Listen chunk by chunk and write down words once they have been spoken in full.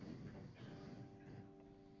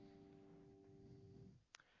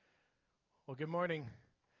Well, good morning.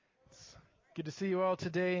 It's good to see you all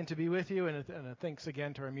today and to be with you. And thanks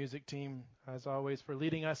again to our music team, as always, for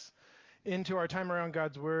leading us into our time around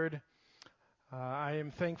God's Word. I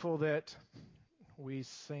am thankful that we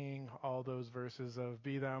sing all those verses of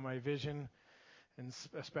Be Thou My Vision, and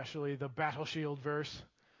especially the Battle Shield verse.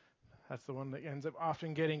 That's the one that ends up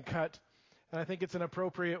often getting cut. And I think it's an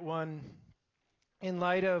appropriate one in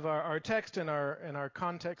light of our text and our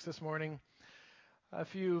context this morning.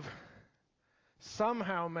 If you've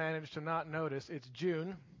somehow managed to not notice, it's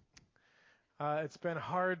June. It's been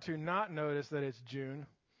hard to not notice that it's June.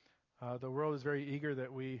 The world is very eager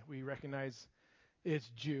that we recognize it's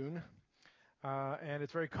June. And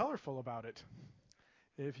it's very colorful about it,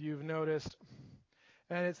 if you've noticed.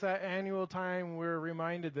 And it's that annual time we're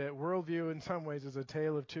reminded that worldview in some ways is a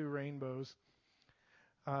tale of two rainbows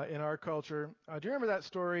in our culture. Do you remember that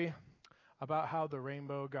story about how the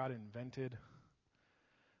rainbow got invented?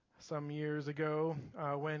 Some years ago,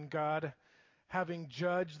 when God, having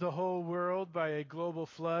judged the whole world by a global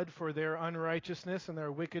flood for their unrighteousness and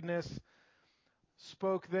their wickedness,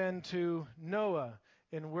 spoke then to Noah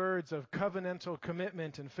in words of covenantal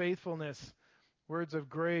commitment and faithfulness, words of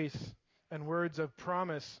grace and words of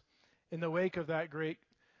promise in the wake of that great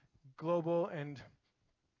global and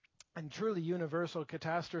truly universal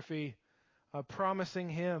catastrophe, promising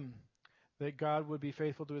him that God would be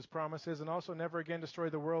faithful to his promises and also never again destroy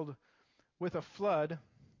the world with a flood.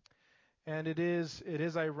 And it is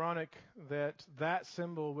ironic that that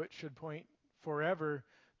symbol, which should point forever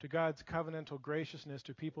to God's covenantal graciousness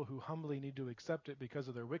to people who humbly need to accept it because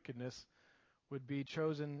of their wickedness, would be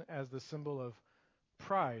chosen as the symbol of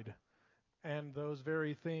pride and those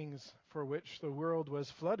very things for which the world was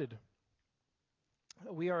flooded.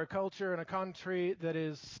 We are a culture and a country that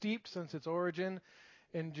is steeped since its origin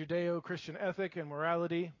in Judeo-Christian ethic and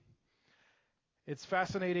morality. It's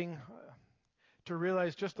fascinating to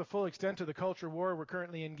realize just the full extent of the culture war we're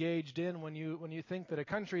currently engaged in when you think that a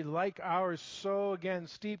country like ours, so again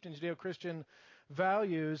steeped in Judeo-Christian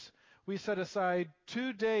values, we set aside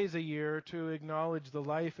 2 days a year to acknowledge the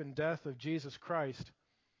life and death of Jesus Christ.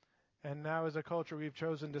 And now as a culture we've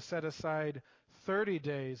chosen to set aside 30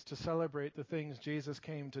 days to celebrate the things Jesus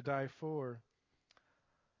came to die for.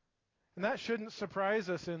 And that shouldn't surprise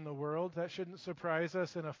us in the world. That shouldn't surprise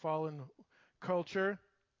us in a fallen culture.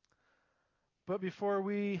 But before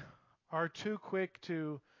we are too quick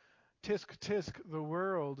to tisk the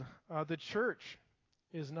world, the church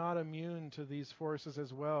is not immune to these forces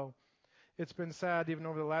as well. It's been sad even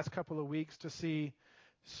over the last couple of weeks to see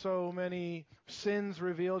so many sins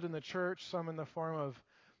revealed in the church, some in the form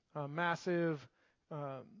of massive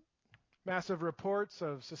reports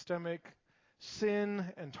of systemic sin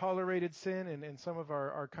and tolerated sin in some of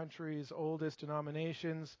our country's oldest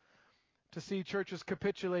denominations, to see churches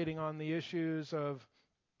capitulating on the issues of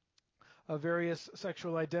various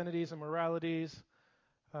sexual identities and moralities,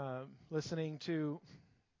 listening to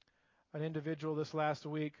an individual this last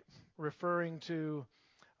week referring to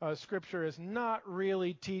Scripture as not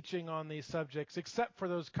really teaching on these subjects except for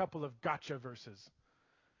those couple of gotcha verses,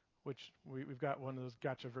 which we've got one of those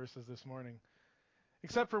gotcha verses this morning.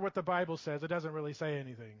 Except for what the Bible says, it doesn't really say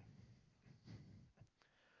anything.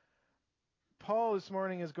 Paul this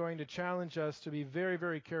morning is going to challenge us to be very,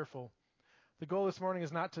 very careful. The goal this morning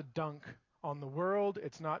is not to dunk on the world.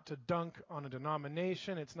 It's not to dunk on a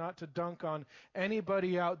denomination. It's not to dunk on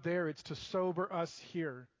anybody out there. It's to sober us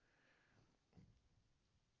here,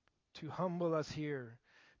 to humble us here.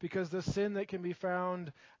 Because the sin that can be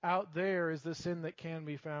found out there is the sin that can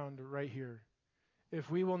be found right here. If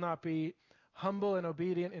we will not be humble and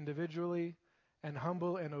obedient individually, and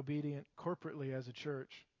humble and obedient corporately as a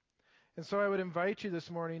church. And so I would invite you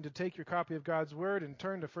this morning to take your copy of God's Word and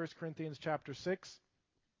turn to 1 Corinthians chapter 6.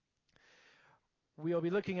 We'll be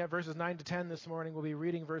looking at verses 9 to 10 this morning. We'll be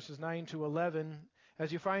reading verses 9 to 11.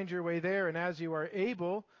 As you find your way there, and as you are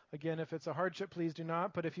able, again, if it's a hardship, please do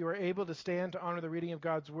not, but if you are able to stand to honor the reading of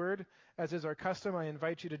God's Word, as is our custom, I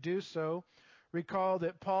invite you to do so. Recall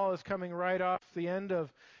that Paul is coming right off the end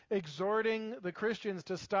of exhorting the Christians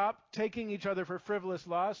to stop taking each other for frivolous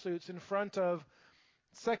lawsuits in front of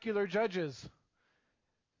secular judges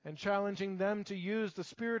and challenging them to use the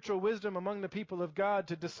spiritual wisdom among the people of God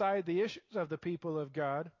to decide the issues of the people of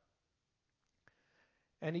God.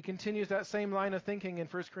 And he continues that same line of thinking in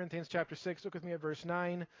 1 Corinthians chapter 6. Look with me at verse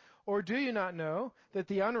 9. Or do you not know that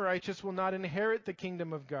the unrighteous will not inherit the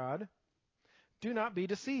kingdom of God? Do not be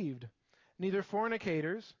deceived. Neither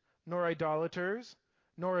fornicators, nor idolaters,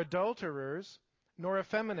 nor adulterers, nor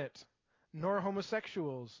effeminate, nor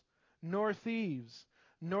homosexuals, nor thieves,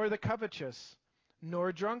 nor the covetous,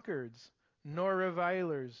 nor drunkards, nor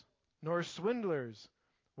revilers, nor swindlers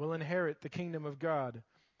will inherit the kingdom of God.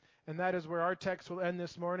 And that is where our text will end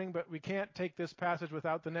this morning, but we can't take this passage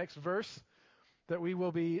without the next verse that we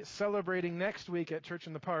will be celebrating next week at Church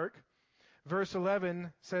in the Park. Verse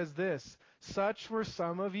 11 says this, "Such were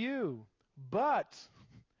some of you, but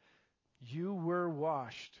you were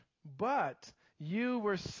washed, but you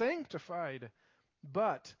were sanctified,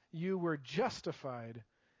 but you were justified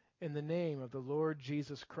in the name of the Lord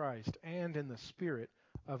Jesus Christ and in the Spirit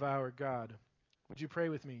of our God." Would you pray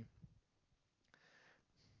with me?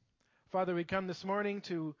 Father, we come this morning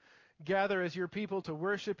to gather as your people to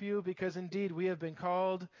worship you because indeed we have been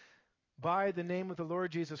called by the name of the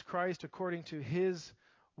Lord Jesus Christ according to his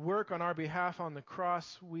work on our behalf on the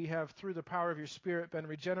cross. We have, through the power of your Spirit, been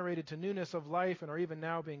regenerated to newness of life and are even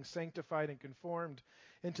now being sanctified and conformed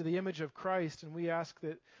into the image of Christ. And we ask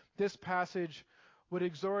that this passage would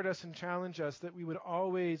exhort us and challenge us, that we would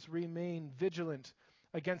always remain vigilant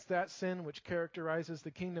against that sin which characterizes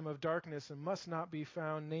the kingdom of darkness and must not be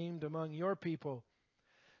found named among your people,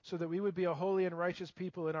 so that we would be a holy and righteous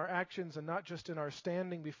people in our actions and not just in our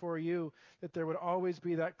standing before you, that there would always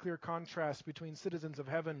be that clear contrast between citizens of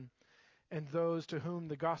heaven and those to whom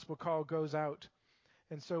the gospel call goes out.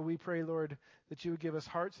 And so we pray, Lord, that you would give us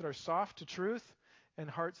hearts that are soft to truth and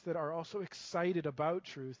hearts that are also excited about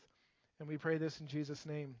truth. And we pray this in Jesus'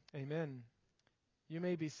 name. Amen. You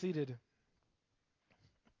may be seated.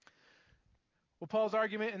 Well, Paul's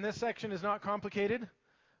argument in this section is not complicated.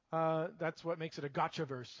 That's what makes it a gotcha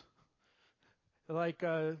verse. Like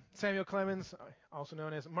Samuel Clemens, also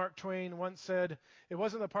known as Mark Twain, once said, it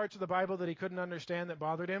wasn't the parts of the Bible that he couldn't understand that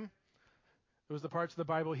bothered him. It was the parts of the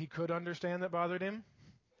Bible he could understand that bothered him.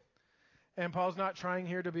 And Paul's not trying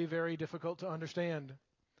here to be very difficult to understand.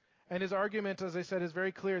 And his argument, as I said, is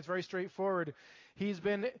very clear. It's very straightforward. He's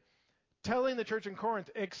been telling the church in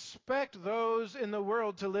Corinth, expect those in the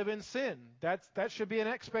world to live in sin. That should be an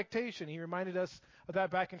expectation. He reminded us of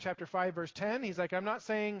that back in chapter 5, verse 10. He's like, I'm not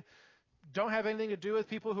saying don't have anything to do with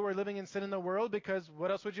people who are living in sin in the world, because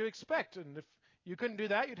what else would you expect? And if you couldn't do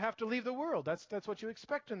that, you'd have to leave the world. That's what you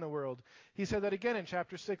expect in the world. He said that again in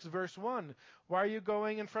chapter 6, verse 1. Why are you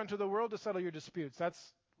going in front of the world to settle your disputes?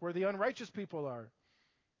 That's where the unrighteous people are.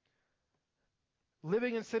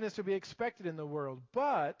 Living in sin is to be expected in the world,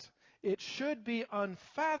 but it should be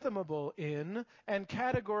unfathomable in and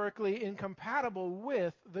categorically incompatible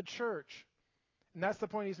with the church. And that's the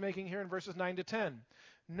point he's making here in verses 9 to 10.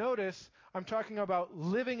 Notice I'm talking about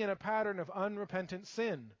living in a pattern of unrepentant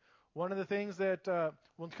sin. One of the things that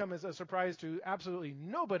will come as a surprise to absolutely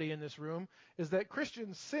nobody in this room is that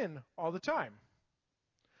Christians sin all the time.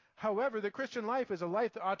 However, the Christian life is a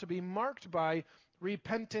life that ought to be marked by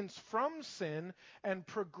repentance from sin and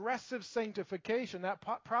progressive sanctification,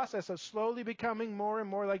 that process of slowly becoming more and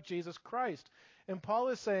more like Jesus Christ. And Paul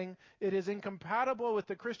is saying it is incompatible with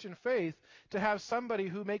the Christian faith to have somebody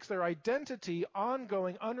who makes their identity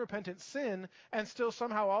ongoing, unrepentant sin and still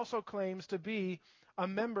somehow also claims to be a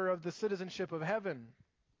member of the citizenship of heaven.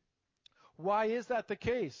 Why is that the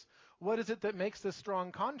case? What is it that makes this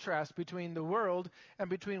strong contrast between the world and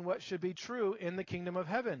between what should be true in the kingdom of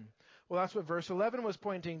heaven? Well, that's what verse 11 was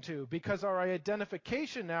pointing to, because our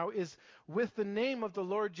identification now is with the name of the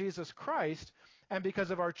Lord Jesus Christ, and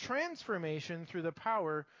because of our transformation through the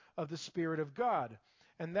power of the Spirit of God.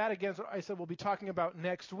 And that, again, is what I said we'll be talking about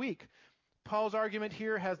next week. Paul's argument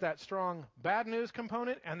here has that strong bad news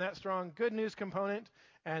component and that strong good news component,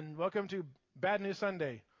 and welcome to Bad News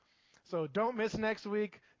Sunday. So don't miss next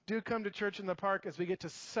week. Do come to Church in the Park as we get to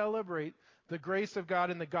celebrate the grace of God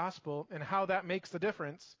in the gospel and how that makes the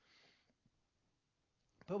difference.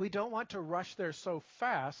 But we don't want to rush there so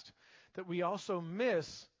fast that we also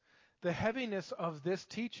miss the heaviness of this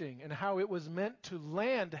teaching and how it was meant to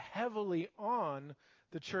land heavily on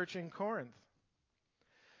the church in Corinth.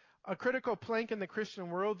 A critical plank in the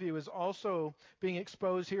Christian worldview is also being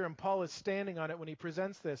exposed here, and Paul is standing on it when he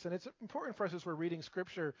presents this. And it's important for us as we're reading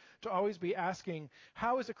Scripture to always be asking,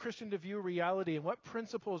 how is a Christian to view reality, and what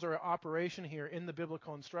principles are in operation here in the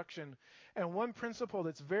biblical instruction? And one principle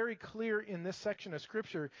that's very clear in this section of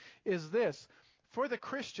Scripture is this: for the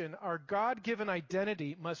Christian, our God-given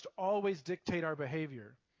identity must always dictate our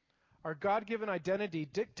behavior. Our God-given identity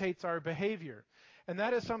dictates our behavior. And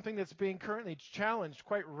that is something that's being currently challenged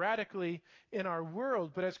quite radically in our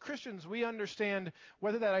world. But as Christians, we understand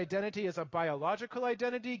whether that identity is a biological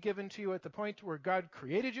identity given to you at the point where God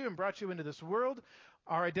created you and brought you into this world.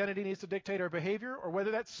 Our identity needs to dictate our behavior, or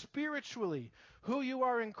whether that's spiritually, who you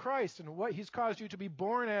are in Christ and what He's caused you to be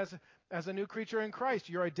born as a new creature in Christ.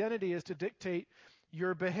 Your identity is to dictate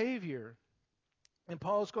your behavior. And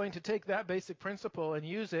Paul is going to take that basic principle and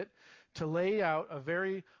use it to lay out a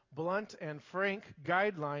very blunt and frank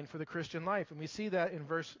guideline for the Christian life. And we see that in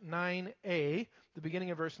verse 9a, the beginning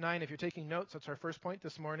of verse 9. If you're taking notes, that's our first point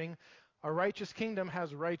this morning. A righteous kingdom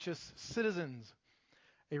has righteous citizens.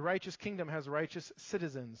 A righteous kingdom has righteous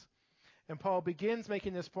citizens. And Paul begins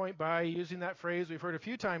making this point by using that phrase we've heard a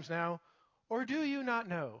few times now, or do you not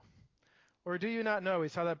know? Or do you not know? We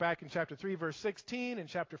saw that back in chapter 3, verse 16, and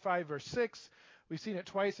chapter 5, verse 6. We've seen it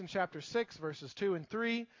twice in chapter 6, verses 2 and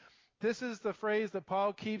 3. This is the phrase that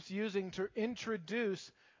Paul keeps using to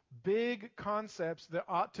introduce big concepts that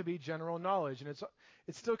ought to be general knowledge. And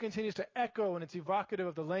it still continues to echo, and it's evocative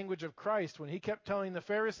of the language of Christ when he kept telling the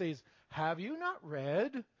Pharisees, have you not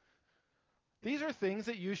read? These are things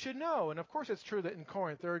that you should know. And of course it's true that in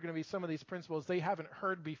Corinth there are going to be some of these principles they haven't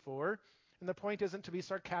heard before. And the point isn't to be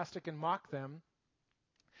sarcastic and mock them.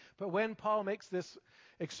 But when Paul makes this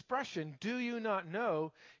expression, do you not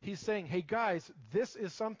know, he's saying, hey guys, this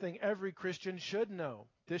is something every Christian should know.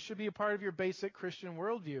 This should be a part of your basic Christian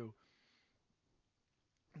worldview.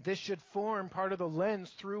 This should form part of the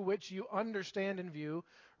lens through which you understand and view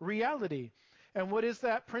reality. And what is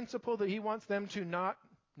that principle that he wants them to not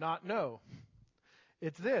know?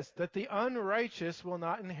 It's this, that the unrighteous will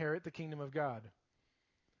not inherit the kingdom of God.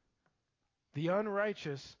 The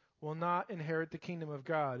unrighteous will not inherit the kingdom of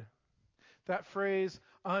God. That phrase,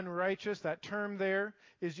 unrighteous, that term there,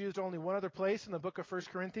 is used only one other place in the book of 1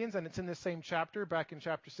 Corinthians, and it's in the same chapter, back in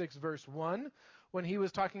chapter 6, verse 1, when he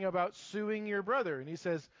was talking about suing your brother. And he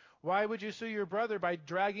says, why would you sue your brother by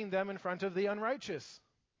dragging them in front of the unrighteous?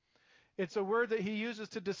 It's a word that he uses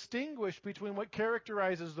to distinguish between what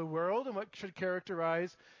characterizes the world and what should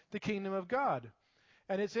characterize the kingdom of God.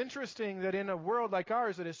 And it's interesting that in a world like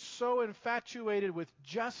ours that is so infatuated with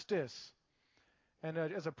justice, and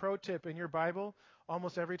as a pro tip in your Bible,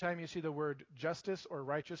 almost every time you see the word justice or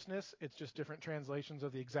righteousness, it's just different translations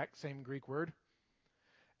of the exact same Greek word.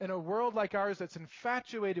 In a world like ours that's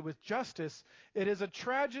infatuated with justice, it is a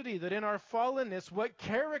tragedy that in our fallenness, what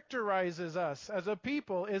characterizes us as a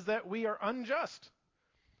people is that we are unjust.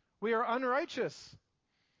 We are unrighteous.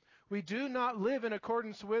 We do not live in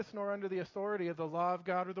accordance with nor under the authority of the law of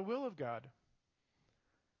God or the will of God.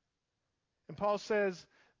 And Paul says,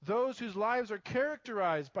 those whose lives are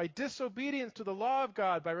characterized by disobedience to the law of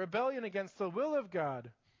God, by rebellion against the will of God,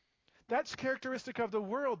 that's characteristic of the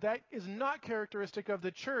world. That is not characteristic of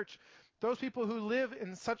the church. Those people who live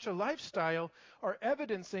in such a lifestyle are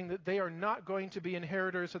evidencing that they are not going to be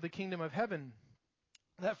inheritors of the kingdom of heaven.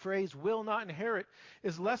 That phrase, will not inherit,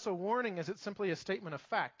 is less a warning as it's simply a statement of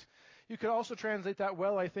fact. You could also translate that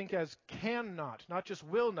well, I think, as cannot, not just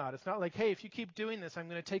will not. It's not like, hey, if you keep doing this, I'm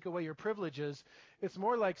going to take away your privileges. It's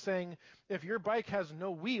more like saying, if your bike has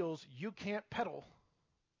no wheels, you can't pedal.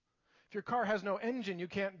 If your car has no engine, you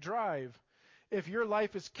can't drive. If your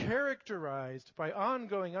life is characterized by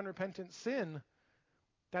ongoing unrepentant sin,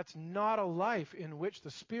 that's not a life in which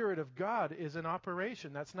the Spirit of God is in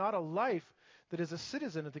operation. That's not a life that is a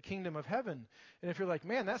citizen of the kingdom of heaven. And if you're like,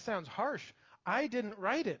 man, that sounds harsh, I didn't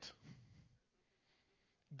write it.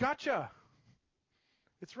 Gotcha.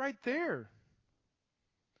 It's right there.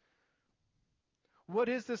 What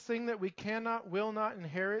is this thing that we will not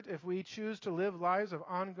inherit if we choose to live lives of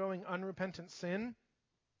ongoing unrepentant sin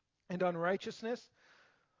and unrighteousness?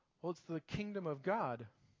 Well, it's the kingdom of God.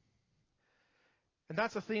 And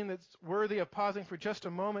that's a theme that's worthy of pausing for just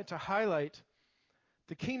a moment to highlight.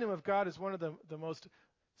 The kingdom of God is one of the most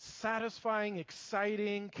satisfying,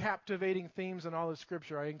 exciting, captivating themes in all of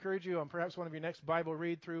Scripture. I encourage you on perhaps one of your next Bible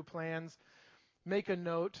read-through plans, make a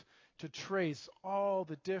note to trace all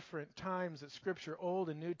the different times that Scripture, Old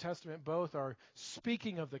and New Testament both, are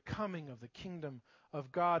speaking of the coming of the kingdom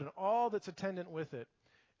of God and all that's attendant with it.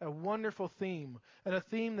 A wonderful theme, and a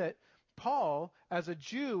theme that Paul, as a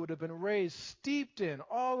Jew, would have been raised steeped in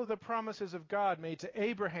all of the promises of God made to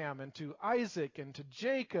Abraham and to Isaac and to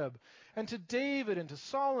Jacob and to David and to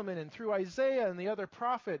Solomon and through Isaiah and the other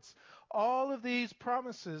prophets. All of these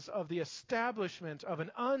promises of the establishment of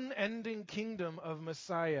an unending kingdom of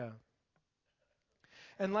Messiah.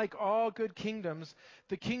 And like all good kingdoms,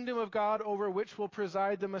 the kingdom of God over which will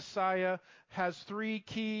preside the Messiah has three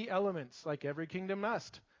key elements, like every kingdom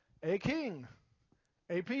must. A king,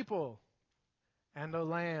 a people, and a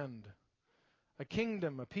land. A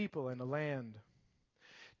kingdom, a people, and a land.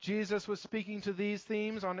 Jesus was speaking to these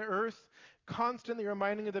themes on earth, constantly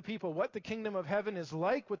reminding of the people what the kingdom of heaven is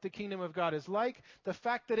like, what the kingdom of God is like, the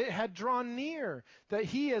fact that it had drawn near, that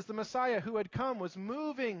he as the Messiah who had come was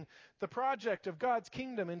moving the project of God's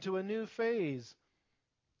kingdom into a new phase.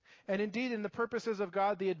 And indeed, in the purposes of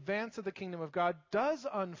God, the advance of the kingdom of God does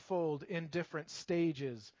unfold in different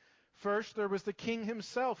stages. First, there was the king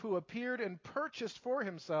himself who appeared and purchased for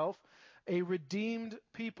himself a redeemed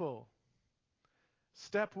people.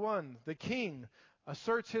 Step one, the king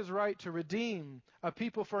asserts his right to redeem a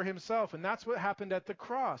people for himself, and that's what happened at the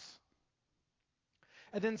cross.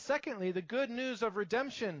 And then secondly, the good news of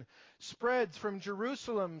redemption spreads from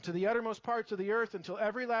Jerusalem to the uttermost parts of the earth until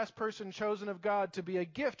every last person chosen of God to be a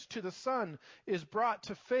gift to the Son is brought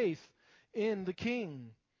to faith in the King.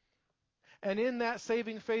 And in that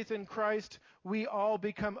saving faith in Christ, we all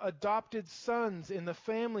become adopted sons in the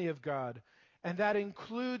family of God. And that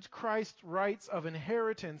includes Christ's rights of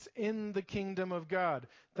inheritance in the kingdom of God.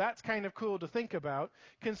 That's kind of cool to think about.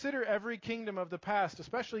 Consider every kingdom of the past,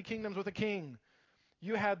 especially kingdoms with a king.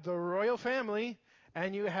 You had the royal family,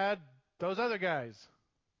 and you had those other guys.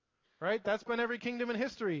 Right? That's been every kingdom in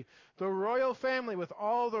history. The royal family with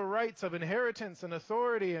all the rights of inheritance and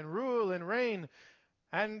authority and rule and reign,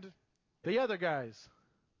 and the other guys.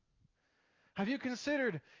 Have you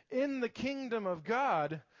considered in the kingdom of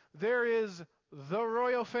God, there is the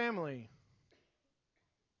royal family.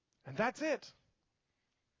 And that's it.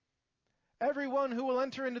 Everyone who will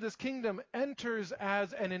enter into this kingdom enters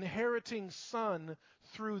as an inheriting son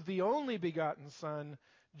through the only begotten Son,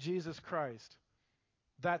 Jesus Christ.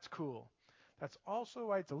 That's cool. That's also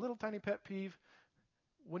why it's a little tiny pet peeve.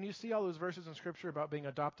 When you see all those verses in Scripture about being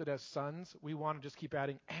adopted as sons, we want to just keep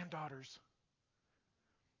adding, and daughters.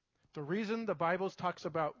 The reason the Bible talks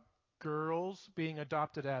about girls being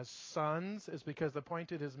adopted as sons is because the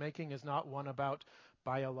point it is making is not one about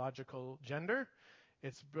biological gender.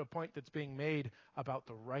 It's a point that's being made about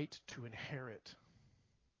the right to inherit.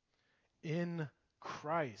 In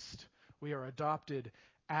Christ, we are adopted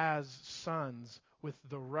as sons with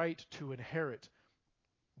the right to inherit,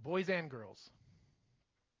 boys and girls,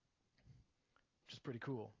 which is pretty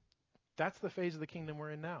cool. That's the phase of the kingdom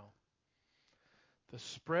we're in now. The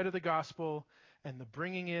spread of the gospel and the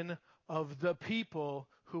bringing in of the people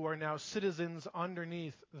who are now citizens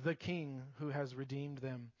underneath the king who has redeemed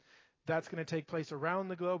them. That's going to take place around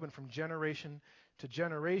the globe and from generation to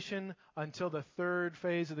generation until the third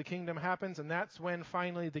phase of the kingdom happens, and that's when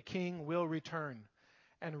finally the king will return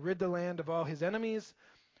and rid the land of all his enemies,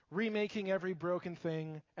 remaking every broken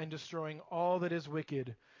thing and destroying all that is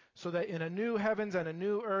wicked, so that in a new heavens and a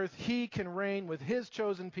new earth he can reign with his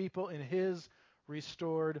chosen people in his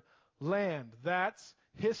restored land. That's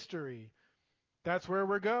history. That's where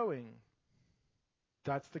we're going.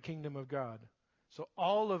 That's the kingdom of God. So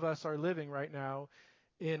all of us are living right now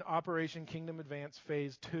in Operation Kingdom Advance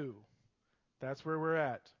Phase 2. That's where we're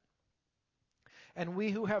at. And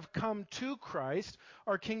we who have come to Christ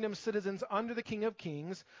are kingdom citizens under the King of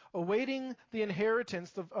Kings, awaiting the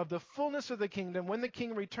inheritance of the fullness of the kingdom when the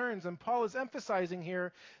King returns. And Paul is emphasizing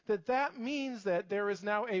here that that means that there is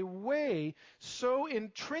now a way so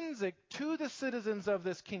intrinsic to the citizens of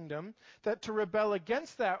this kingdom that to rebel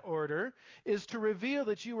against that order is to reveal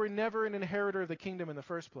that you were never an inheritor of the kingdom in the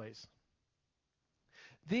first place.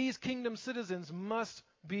 These kingdom citizens must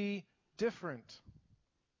be different.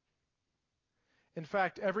 In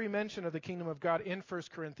fact, every mention of the kingdom of God in 1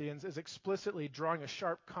 Corinthians is explicitly drawing a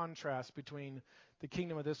sharp contrast between the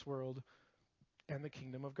kingdom of this world and the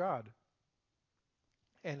kingdom of God.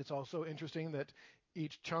 And it's also interesting that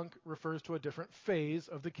each chunk refers to a different phase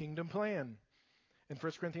of the kingdom plan. In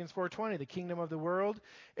 1 Corinthians 4:20, the kingdom of the world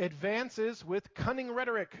advances with cunning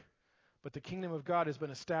rhetoric, but the kingdom of God has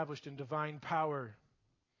been established in divine power.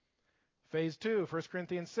 Phase 2, 1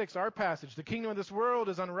 Corinthians 6, our passage, the kingdom of this world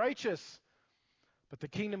is unrighteous, but the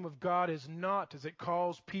kingdom of God is not, as it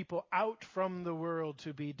calls people out from the world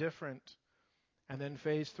to be different. And then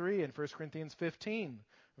phase 3 in 1 Corinthians 15,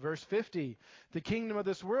 verse 50. The kingdom of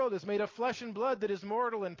this world is made of flesh and blood that is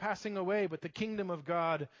mortal and passing away, but the kingdom of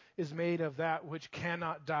God is made of that which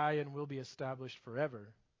cannot die and will be established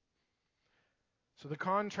forever. So the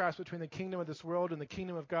contrast between the kingdom of this world and the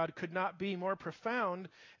kingdom of God could not be more profound.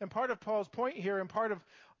 And part of Paul's point here, and part of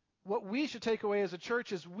what we should take away as a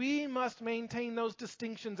church, is we must maintain those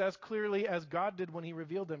distinctions as clearly as God did when he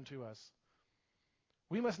revealed them to us.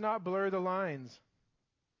 We must not blur the lines.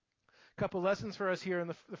 A couple lessons for us here.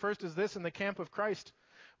 And the first is this: in the camp of Christ,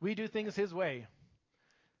 we do things his way.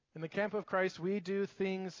 In the camp of Christ, we do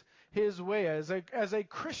things his way. As a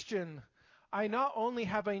Christian, I not only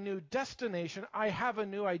have a new destination, I have a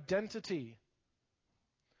new identity.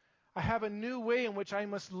 I have a new way in which I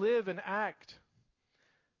must live and act.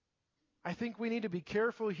 I think we need to be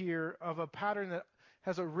careful here of a pattern that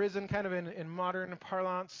has arisen kind of in modern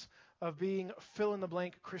parlance of being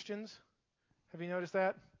fill-in-the-blank Christians. Have you noticed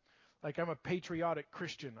that? Like I'm a patriotic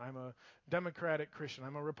Christian, I'm a democratic Christian,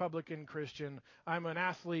 I'm a Republican Christian, I'm an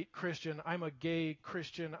athlete Christian, I'm a gay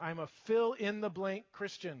Christian, I'm a fill-in-the-blank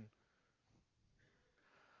Christian.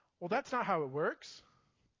 Well, that's not how it works.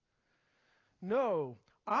 No,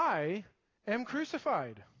 I am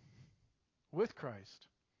crucified with Christ.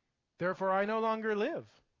 Therefore I no longer live.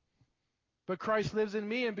 But Christ lives in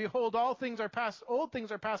me, and behold, old things are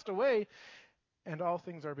passed away, and all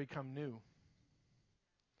things are become new.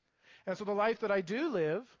 And so the life that I do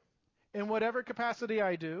live, in whatever capacity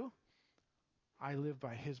I do, I live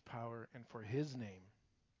by His power and for His name.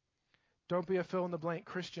 Don't be a fill-in-the-blank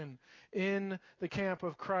Christian in the camp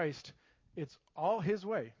of Christ. It's all His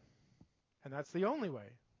way, and that's the only way.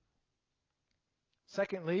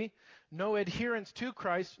 Secondly, no adherence to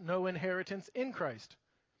Christ, no inheritance in Christ.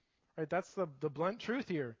 Right? That's the blunt truth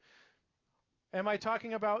here. Am I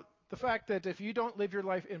talking about the fact that if you don't live your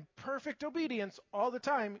life in perfect obedience all the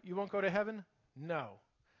time, you won't go to heaven? No.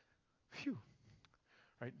 Phew.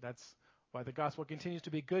 Right? That's why the gospel continues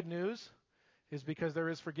to be good news, is because there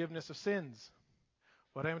is forgiveness of sins.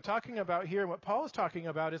 What I'm talking about here, and what Paul is talking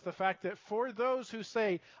about, is the fact that for those who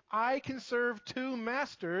say, I can serve two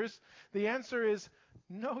masters, the answer is,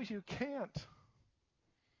 no, you can't.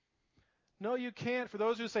 No, you can't. For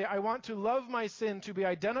those who say, I want to love my sin, to be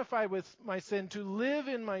identified with my sin, to live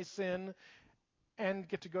in my sin, and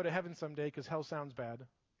get to go to heaven someday because hell sounds bad.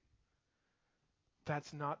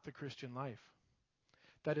 That's not the Christian life.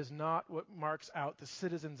 That is not what marks out the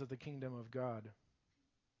citizens of the kingdom of God.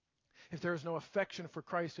 If there is no affection for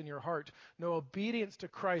Christ in your heart, no obedience to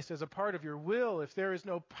Christ as a part of your will, if there is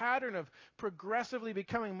no pattern of progressively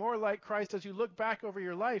becoming more like Christ as you look back over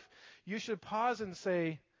your life, you should pause and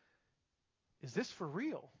say, is this for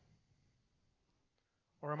real?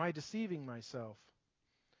 Or am I deceiving myself?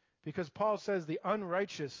 Because Paul says the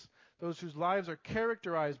unrighteous, those whose lives are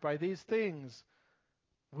characterized by these things,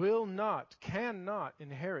 cannot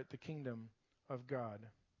inherit the kingdom of God.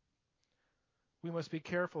 We must be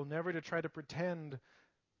careful never to try to pretend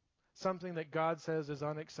something that God says is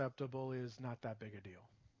unacceptable is not that big a deal.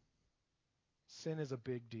 Sin is a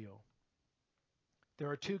big deal. There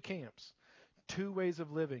are two camps, two ways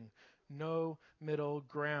of living, no middle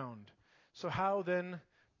ground. So how then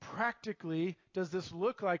practically does this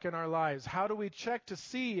look like in our lives? How do we check to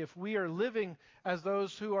see if we are living as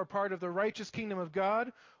those who are part of the righteous kingdom of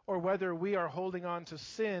God, or whether we are holding on to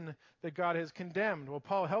sin that God has condemned? Well,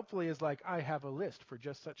 Paul helpfully is like, I have a list for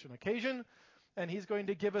just such an occasion, and he's going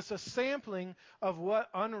to give us a sampling of what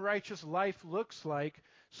unrighteous life looks like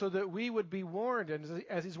so that we would be warned, and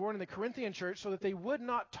as he's warning the Corinthian church, so that they would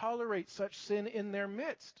not tolerate such sin in their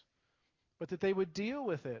midst, but that they would deal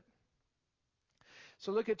with it.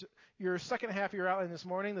 So look at your second half of your outline this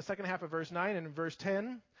morning, the second half of verse 9 and verse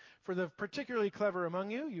 10. For the particularly clever among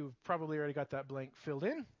you, you've probably already got that blank filled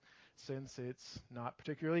in, since it's not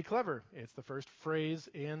particularly clever. It's the first phrase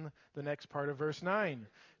in the next part of verse 9.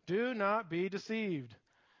 Do not be deceived.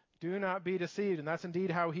 Do not be deceived. And that's indeed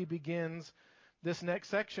how he begins this next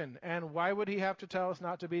section. And why would he have to tell us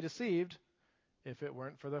not to be deceived if it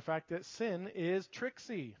weren't for the fact that sin is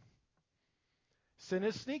tricksy? Sin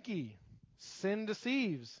is sneaky. Sin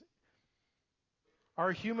deceives.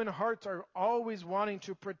 Our human hearts are always wanting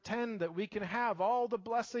to pretend that we can have all the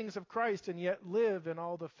blessings of Christ and yet live in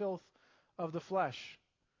all the filth of the flesh.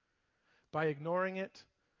 By ignoring it,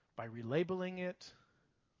 by relabeling it,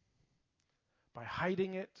 by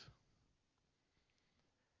hiding it.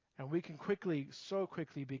 And we can so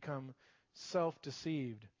quickly become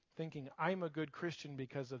self-deceived, thinking I'm a good Christian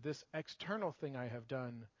because of this external thing I have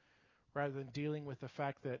done, rather than dealing with the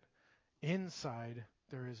fact that inside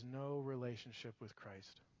there is no relationship with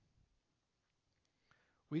Christ.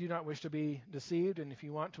 We do not wish to be deceived, and if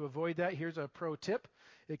you want to avoid that, here's a pro tip.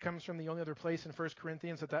 It comes from the only other place in 1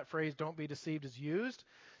 Corinthians that phrase, don't be deceived, is used.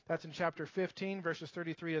 That's in chapter 15, verses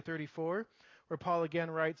 33 to 34, where Paul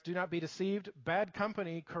again writes, do not be deceived. Bad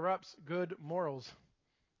company corrupts good morals.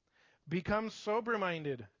 Become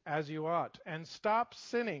sober-minded, as you ought, and stop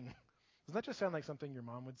sinning. Doesn't that just sound like something your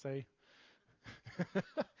mom would say?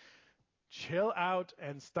 Chill out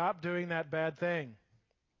and stop doing that bad thing.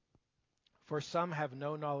 For some have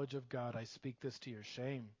no knowledge of God. I speak this to your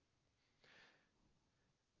shame.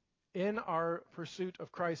 In our pursuit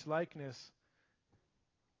of Christ's likeness,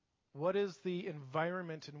 what is the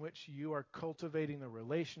environment in which you are cultivating the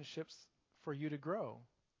relationships for you to grow?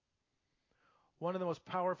 One of the most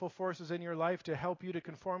powerful forces in your life to help you to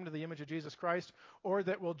conform to the image of Jesus Christ, or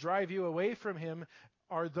that will drive you away from Him,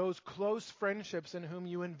 are those close friendships in whom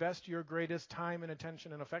you invest your greatest time and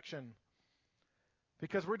attention and affection.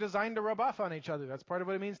 Because we're designed to rub off on each other. That's part of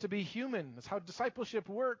what it means to be human. That's how discipleship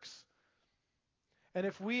works. And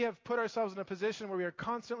if we have put ourselves in a position where we are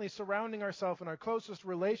constantly surrounding ourselves in our closest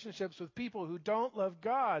relationships with people who don't love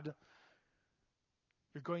God,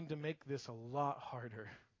 you're going to make this a lot harder.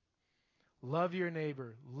 Love your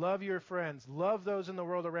neighbor. Love your friends. Love those in the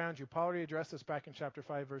world around you. Paul already addressed this back in chapter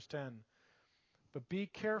 5, verse 10. But be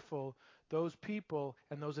careful those people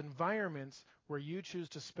and those environments where you choose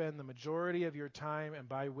to spend the majority of your time and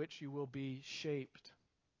by which you will be shaped.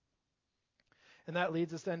 And that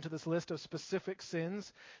leads us then to this list of specific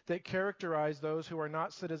sins that characterize those who are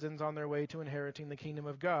not citizens on their way to inheriting the kingdom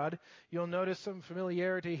of God. You'll notice some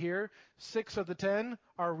familiarity here. 6 of the 10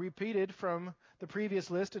 are repeated from the previous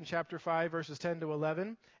list in chapter 5, verses 10 to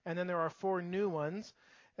 11. And then there are 4 new ones.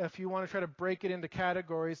 If you want to try to break it into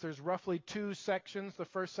categories, there's roughly 2 sections. The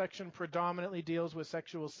first section predominantly deals with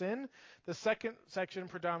sexual sin. The second section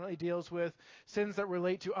predominantly deals with sins that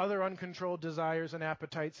relate to other uncontrolled desires and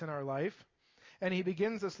appetites in our life. And he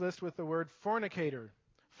begins this list with the word fornicator,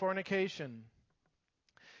 fornication.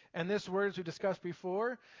 And this word, as we discussed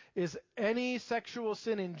before, is any sexual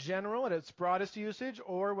sin in general at its broadest usage,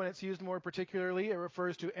 or when it's used more particularly, it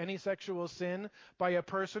refers to any sexual sin by a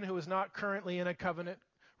person who is not currently in a covenant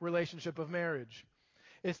relationship of marriage.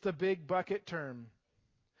 It's the big bucket term.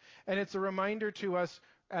 And it's a reminder to us,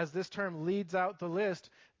 as this term leads out the list,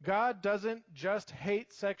 God doesn't just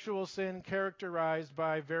hate sexual sin characterized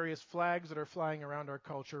by various flags that are flying around our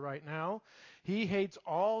culture right now. He hates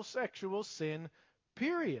all sexual sin,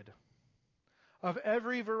 period, of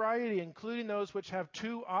every variety, including those which have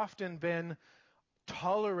too often been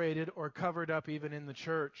tolerated or covered up even in the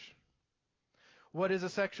church. What is a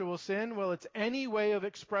sexual sin? Well, it's any way of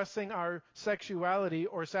expressing our sexuality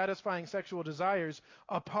or satisfying sexual desires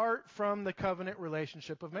apart from the covenant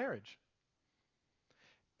relationship of marriage.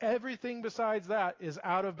 Everything besides that is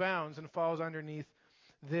out of bounds and falls underneath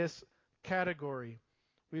this category.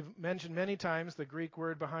 We've mentioned many times the Greek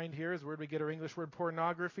word behind here is the word we get our English word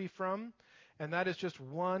pornography from, and that is just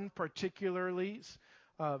one particularly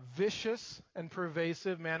vicious and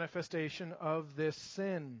pervasive manifestation of this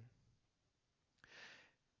sin.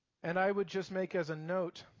 And I would just make as a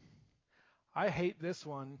note, I hate this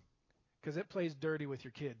one because it plays dirty with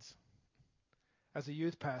your kids. As a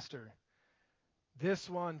youth pastor, this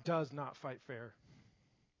one does not fight fair.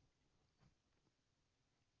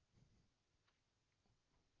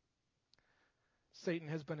 Satan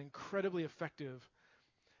has been incredibly effective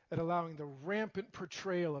at allowing the rampant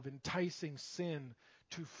portrayal of enticing sin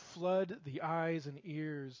to flood the eyes and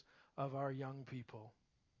ears of our young people.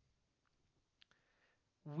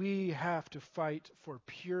 We have to fight for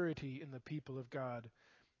purity in the people of God,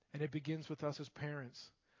 and it begins with us as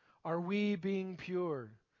parents. Are we being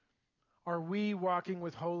pure? Are we walking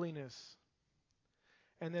with holiness?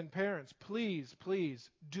 And then parents, please,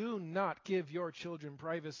 please, do not give your children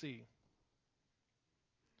privacy.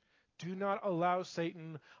 Do not allow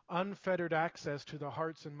Satan unfettered access to the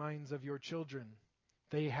hearts and minds of your children.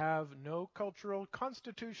 They have no cultural,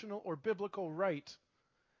 constitutional, or biblical right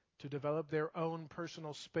to develop their own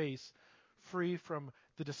personal space free from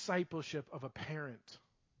the discipleship of a parent.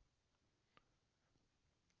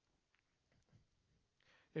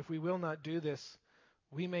 If we will not do this,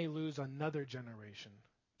 we may lose another generation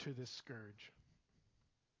to this scourge.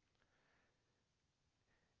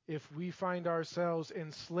 If we find ourselves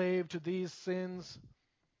enslaved to these sins,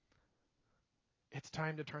 it's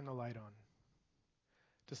time to turn the light on.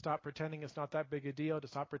 To stop pretending it's not that big a deal, to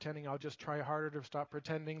stop pretending I'll just try harder, to stop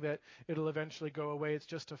pretending that it'll eventually go away, it's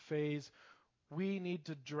just a phase. We need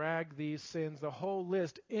to drag these sins, the whole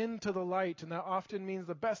list, into the light. And that often means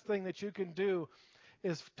the best thing that you can do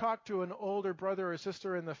is talk to an older brother or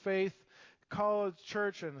sister in the faith, call a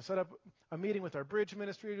church and set up a meeting with our bridge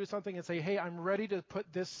ministry, or do something and say, hey, I'm ready to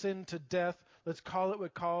put this sin to death. Let's call it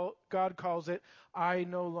what God calls it. I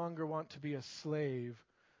no longer want to be a slave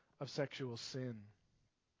of sexual sin.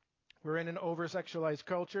 We're in an over-sexualized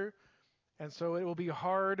culture, and so it will be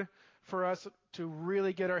hard for us to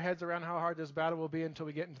really get our heads around how hard this battle will be until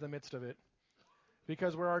we get into the midst of it.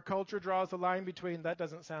 Because where our culture draws the line between that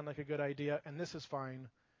doesn't sound like a good idea and this is fine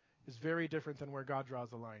is very different than where God draws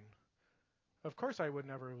the line. Of course I would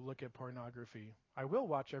never look at pornography. I will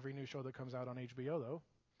watch every new show that comes out on HBO, though.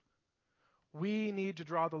 We need to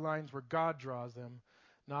draw the lines where God draws them,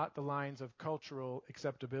 not the lines of cultural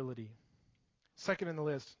acceptability. Second in the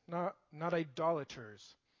list, not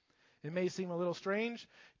idolaters. It may seem a little strange,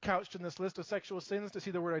 couched in this list of sexual sins, to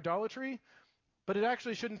see the word idolatry, but it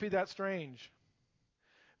actually shouldn't be that strange.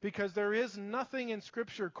 Because there is nothing in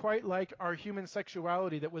Scripture quite like our human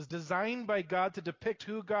sexuality that was designed by God to depict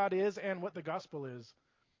who God is and what the gospel is.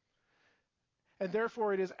 And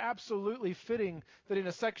therefore, it is absolutely fitting that in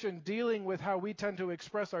a section dealing with how we tend to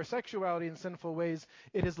express our sexuality in sinful ways,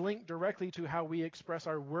 it is linked directly to how we express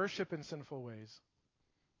our worship in sinful ways.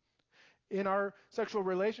 In our sexual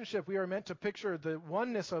relationship, we are meant to picture the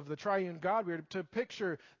oneness of the triune God. We are to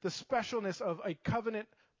picture the specialness of a covenant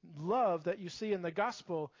love that you see in the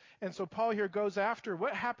gospel. And so Paul here goes after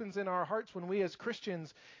what happens in our hearts when we as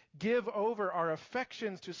Christians give over our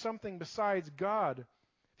affections to something besides God.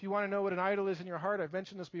 If you want to know what an idol is in your heart, I've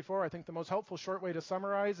mentioned this before. I think the most helpful short way to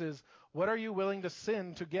summarize is, what are you willing to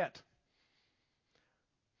sin to get?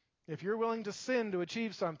 If you're willing to sin to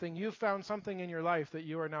achieve something, you've found something in your life that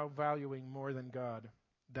you are now valuing more than God.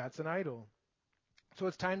 That's an idol. So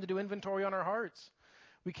it's time to do inventory on our hearts.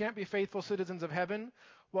 We can't be faithful citizens of heaven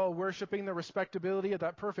while worshiping the respectability of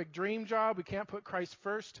that perfect dream job. We can't put Christ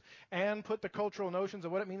first and put the cultural notions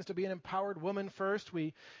of what it means to be an empowered woman first.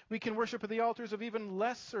 We can worship at the altars of even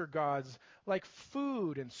lesser gods like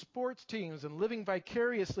food and sports teams and living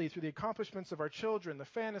vicariously through the accomplishments of our children, the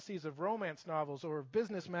fantasies of romance novels or of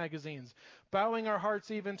business magazines, bowing our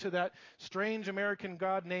hearts even to that strange American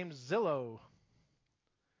god named Zillow.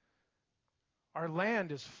 Our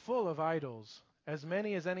land is full of idols. As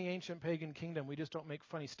many as any ancient pagan kingdom, we just don't make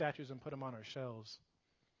funny statues and put them on our shelves.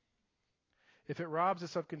 If it robs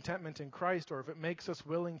us of contentment in Christ, or if it makes us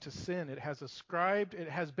willing to sin, it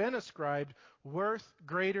has been ascribed worth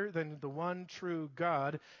greater than the one true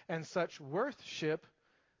God, and such worthship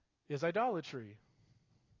is idolatry.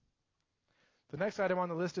 The next item on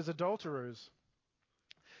the list is adulterers.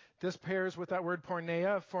 This pairs with that word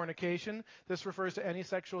porneia, fornication. This refers to any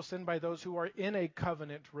sexual sin by those who are in a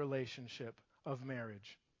covenant relationship of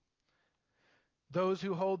marriage. Those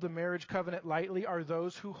who hold the marriage covenant lightly are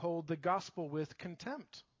those who hold the gospel with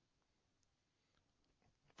contempt.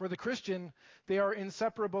 For the Christian, they are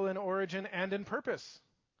inseparable in origin and in purpose.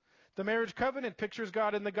 The marriage covenant pictures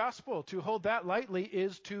God in the gospel. To hold that lightly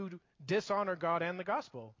is to dishonor God and the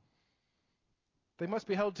gospel. They must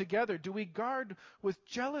be held together. Do we guard with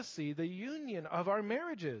jealousy the union of our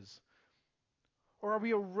marriages? Or are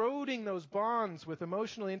we eroding those bonds with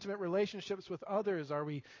emotionally intimate relationships with others? Are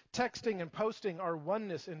we texting and posting our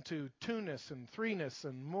oneness into two-ness and three-ness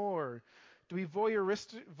and more? Do we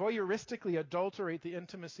voyeuristically adulterate the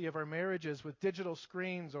intimacy of our marriages with digital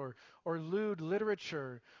screens or lewd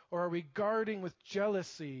literature? Or are we guarding with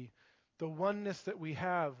jealousy the oneness that we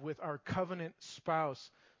have with our covenant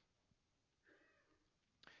spouse?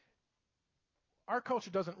 Our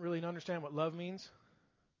culture doesn't really understand what love means,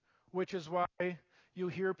 which is why you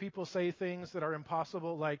hear people say things that are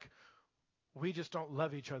impossible, like, we just don't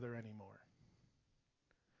love each other anymore.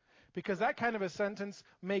 Because that kind of a sentence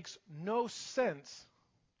makes no sense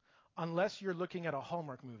unless you're looking at a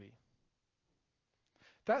Hallmark movie.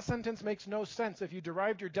 That sentence makes no sense if you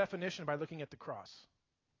derived your definition by looking at the cross.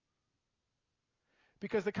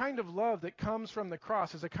 Because the kind of love that comes from the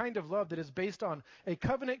cross is a kind of love that is based on a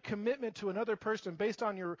covenant commitment to another person, based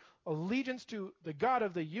on your allegiance to the God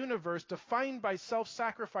of the universe, defined by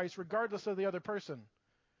self-sacrifice regardless of the other person.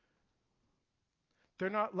 They're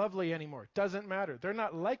not lovely anymore. Doesn't matter. They're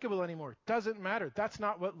not likable anymore. Doesn't matter. That's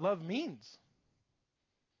not what love means.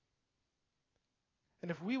 And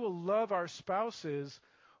if we will love our spouses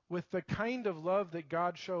with the kind of love that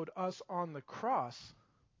God showed us on the cross,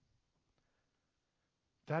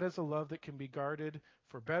 that is a love that can be guarded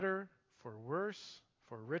for better, for worse,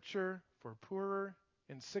 for richer, for poorer,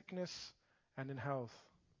 in sickness and in health.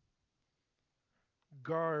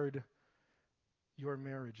 Guard your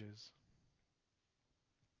marriages.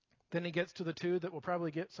 Then he gets to the two that will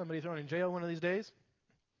probably get somebody thrown in jail one of these days.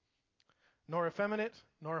 Nor effeminate,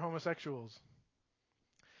 nor homosexuals.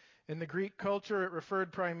 In the Greek culture, it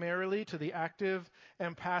referred primarily to the active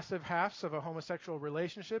and passive halves of a homosexual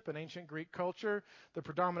relationship. In ancient Greek culture, the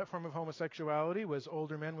predominant form of homosexuality was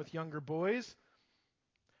older men with younger boys.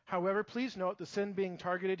 However, please note the sin being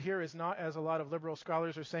targeted here is not, as a lot of liberal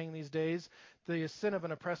scholars are saying these days, the sin of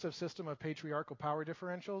an oppressive system of patriarchal power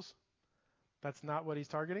differentials. That's not what he's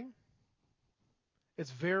targeting.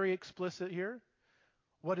 It's very explicit here.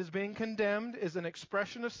 What is being condemned is an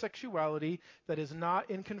expression of sexuality that is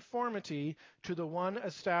not in conformity to the one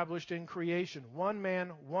established in creation. One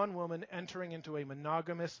man, one woman entering into a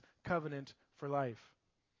monogamous covenant for life.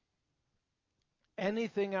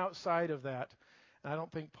 Anything outside of that, and I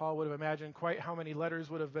don't think Paul would have imagined quite how many letters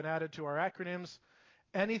would have been added to our acronyms,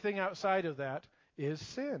 anything outside of that is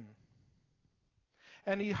sin.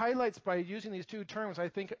 And he highlights, by using these two terms, I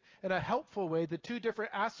think in a helpful way, the two different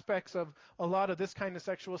aspects of a lot of this kind of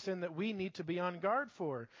sexual sin that we need to be on guard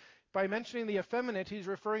for. By mentioning the effeminate, he's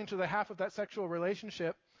referring to the half of that sexual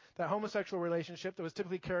relationship, that homosexual relationship that was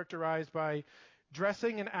typically characterized by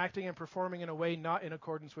dressing and acting and performing in a way not in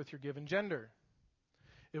accordance with your given gender.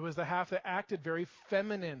 It was the half that acted very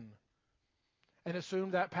feminine and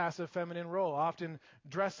assumed that passive feminine role, often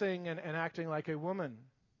dressing and acting like a woman.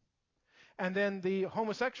 And then the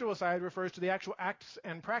homosexual side refers to the actual acts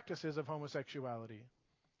and practices of homosexuality.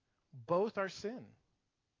 Both are sin.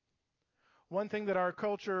 One thing that our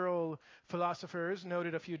cultural philosophers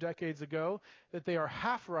noted a few decades ago that they are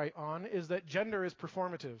half right on is that gender is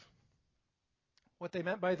performative. What they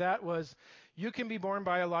meant by that was you can be born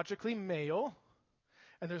biologically male,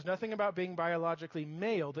 and there's nothing about being biologically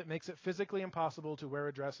male that makes it physically impossible to wear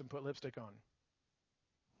a dress and put lipstick on.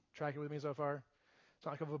 Tracking with me so far? It's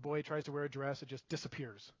not like if a boy tries to wear a dress, it just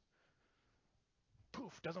disappears.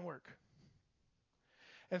 Poof, doesn't work.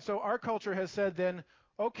 And so our culture has said then,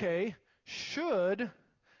 okay, should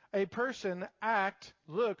a person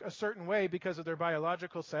look a certain way because of their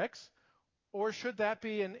biological sex, or should that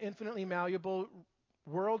be an infinitely malleable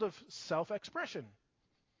world of self-expression?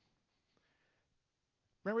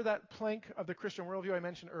 Remember that plank of the Christian worldview I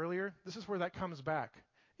mentioned earlier? This is where that comes back.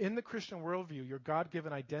 In the Christian worldview, your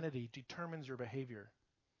God-given identity determines your behavior.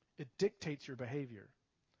 It dictates your behavior.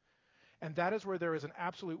 And that is where there is an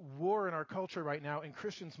absolute war in our culture right now, and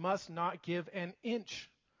Christians must not give an inch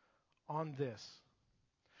on this.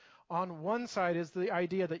 On one side is the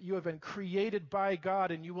idea that you have been created by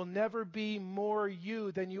God and you will never be more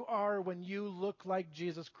you than you are when you look like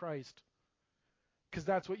Jesus Christ. Because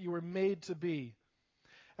that's what you were made to be,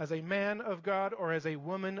 as a man of God or as a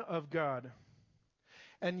woman of God.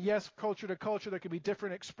 And yes, culture to culture, there can be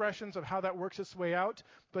different expressions of how that works its way out.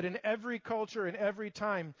 But in every culture, in every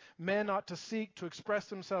time, men ought to seek to express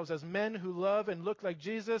themselves as men who love and look like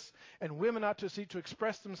Jesus, and women ought to seek to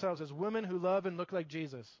express themselves as women who love and look like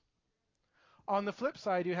Jesus. On the flip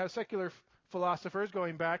side, you have secular philosophers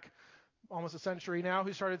going back almost a century now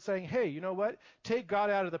who started saying, hey, you know what? Take God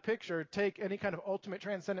out of the picture. Take any kind of ultimate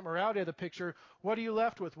transcendent morality out of the picture. What are you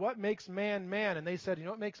left with? What makes man man? And they said, you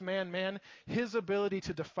know what makes man man? His ability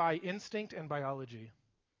to defy instinct and biology.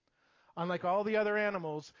 Unlike all the other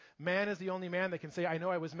animals, man is the only man that can say, I know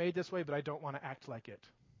I was made this way, but I don't want to act like it.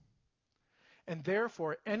 And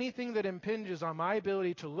therefore, anything that impinges on my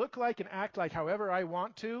ability to look like and act like however I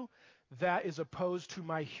want to, that is opposed to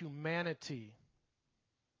my humanity.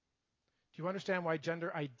 Do you understand why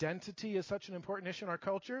gender identity is such an important issue in our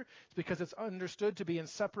culture? It's because it's understood to be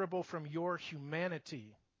inseparable from your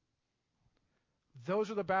humanity. Those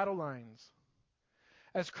are the battle lines.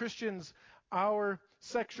 As Christians, our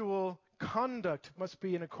sexual conduct must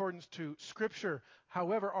be in accordance to Scripture.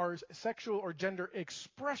 However, our sexual or gender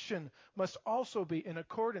expression must also be in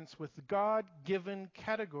accordance with God-given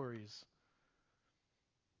categories.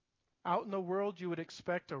 Out in the world, you would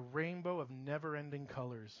expect a rainbow of never-ending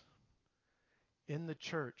colors. In the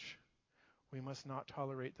church, we must not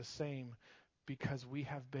tolerate the same because we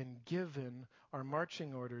have been given our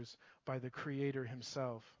marching orders by the Creator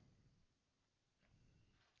Himself.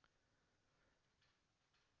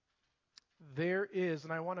 There is,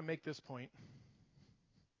 and I want to make this point,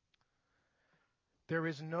 there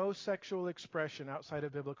is no sexual expression outside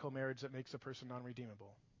of biblical marriage that makes a person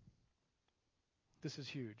non-redeemable. This is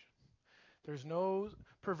huge. There's no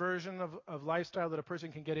perversion of lifestyle that a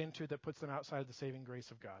person can get into that puts them outside of the saving grace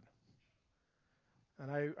of God. And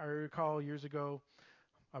I recall years ago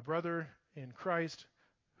a brother in Christ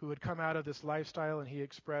who had come out of this lifestyle, and he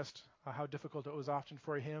expressed how difficult it was often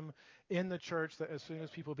for him in the church, that as soon as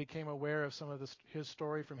people became aware of some of his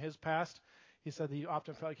story from his past, he said that he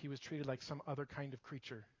often felt like he was treated like some other kind of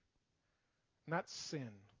creature. And that's sin.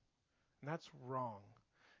 And that's wrong.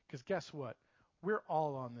 Because guess what? We're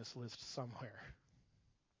all on this list somewhere.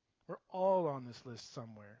 We're all on this list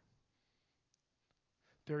somewhere.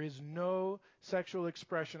 There is no sexual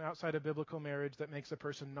expression outside of biblical marriage that makes a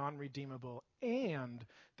person non-redeemable, and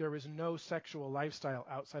there is no sexual lifestyle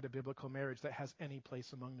outside of biblical marriage that has any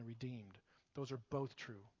place among the redeemed. Those are both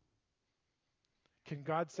true. Can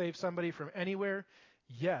God save somebody from anywhere?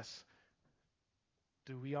 Yes.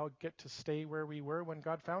 Do we all get to stay where we were when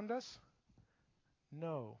God found us?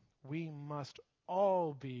 No. We must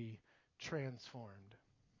all be transformed.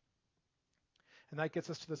 And that gets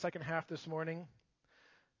us to the second half this morning.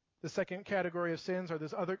 The second category of sins are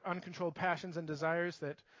those other uncontrolled passions and desires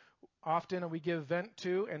that often we give vent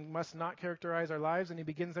to and must not characterize our lives. And he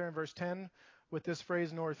begins there in verse 10 with this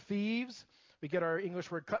phrase, nor thieves. We get our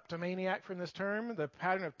English word kleptomaniac from this term, the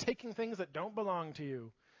pattern of taking things that don't belong to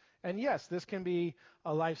you. And yes, this can be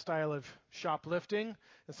a lifestyle of shoplifting,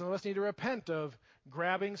 and some of us need to repent of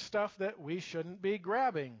grabbing stuff that we shouldn't be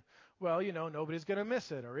grabbing. Well, nobody's going to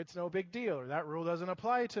miss it, or it's no big deal, or that rule doesn't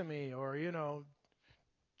apply to me, or,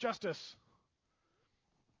 justice.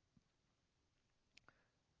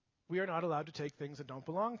 we are not allowed to take things that don't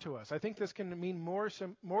belong to us. I think this can mean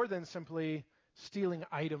more than simply stealing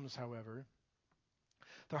items, however.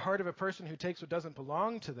 The heart of a person who takes what doesn't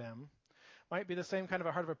belong to them might be the same kind of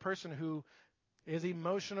a heart of a person who is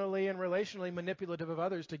emotionally and relationally manipulative of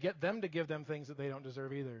others to get them to give them things that they don't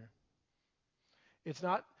deserve either.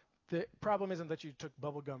 The problem isn't that you took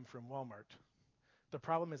bubble gum from Walmart. The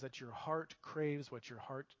problem is that your heart craves what your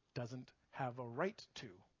heart doesn't have a right to.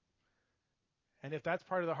 And if that's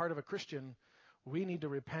part of the heart of a Christian, we need to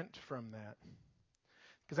repent from that.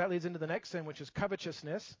 Because that leads into the next sin, which is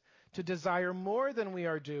covetousness, to desire more than we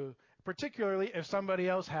are due, particularly if somebody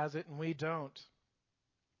else has it and we don't.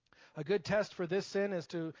 A good test for this sin is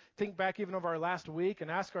to think back even over our last week and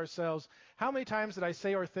ask ourselves, how many times did I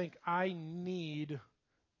say or think, I need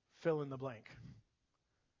fill in the blank?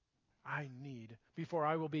 I need, before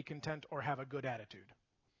I will be content or have a good attitude.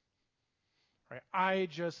 Right? I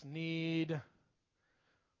just need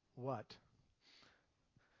what?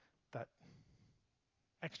 That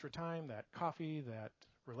extra time, that coffee, that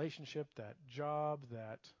relationship, that job,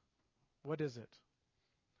 what is it?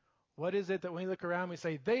 What is it that when we look around we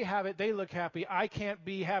say, they have it, they look happy, I can't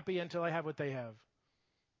be happy until I have what they have?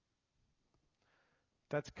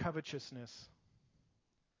 That's covetousness.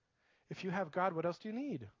 If you have God, what else do you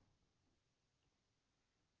need?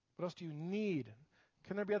 What else do you need?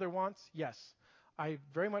 Can there be other wants? Yes. I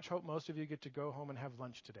very much hope most of you get to go home and have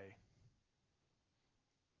lunch today.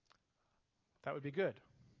 That would be good.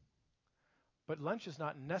 But lunch is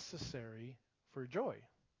not necessary for joy.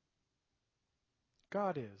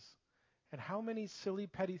 God is. And how many silly,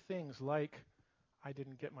 petty things like, I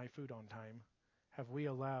didn't get my food on time, have we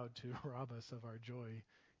allowed to rob us of our joy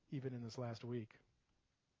even in this last week?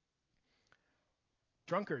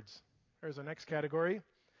 Drunkards. There's our next category.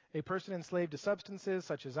 A person enslaved to substances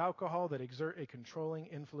such as alcohol that exert a controlling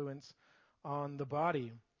influence on the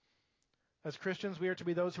body. As Christians, we are to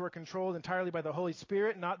be those who are controlled entirely by the Holy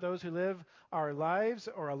Spirit, not those who live our lives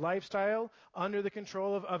or a lifestyle under the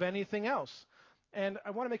control of anything else. And I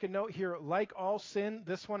want to make a note here, like all sin,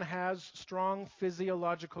 this one has strong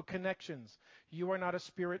physiological connections. You are not a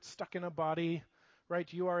spirit stuck in a body,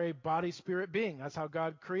 right? You are a body-spirit being. That's how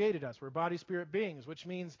God created us. We're body-spirit beings, which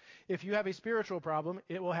means if you have a spiritual problem,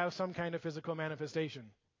 it will have some kind of physical manifestation.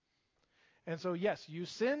 And so, yes, you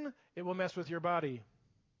sin, it will mess with your body.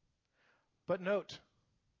 But note,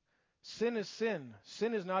 sin is sin.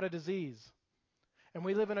 Sin is not a disease. And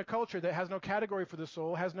we live in a culture that has no category for the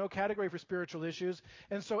soul, has no category for spiritual issues,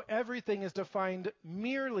 and so everything is defined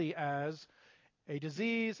merely as a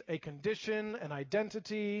disease, a condition, an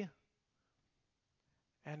identity,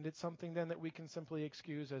 and it's something then that we can simply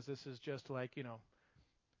excuse as this is just like,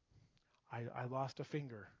 I lost a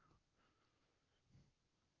finger.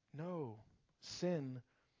 No, sin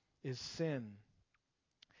is sin.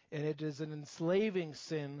 And it is an enslaving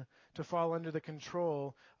sin to fall under the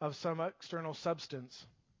control of some external substance.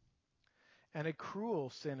 And a cruel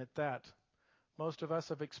sin at that. Most of us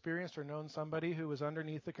have experienced or known somebody who was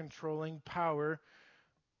underneath the controlling power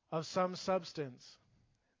of some substance.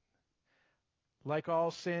 Like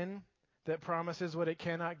all sin that promises what it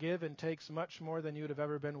cannot give and takes much more than you would have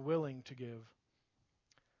ever been willing to give.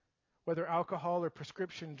 Whether alcohol or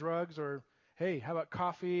prescription drugs or, hey, how about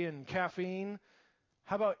coffee and caffeine?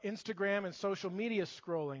 How about Instagram and social media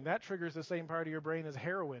scrolling? That triggers the same part of your brain as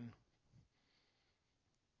heroin.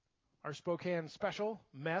 Our Spokane Special,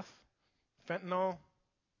 meth, fentanyl,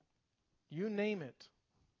 you name it.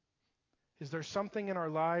 Is there something in our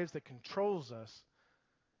lives that controls us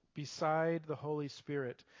beside the Holy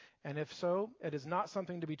Spirit? And if so, it is not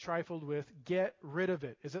something to be trifled with. Get rid of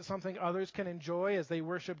it. Is it something others can enjoy as they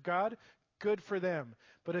worship God? Good for them.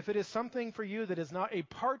 But if it is something for you that is not a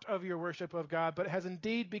part of your worship of God, but has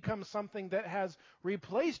indeed become something that has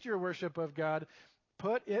replaced your worship of God,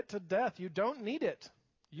 put it to death. You don't need it.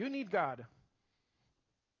 You need God.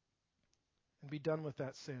 And be done with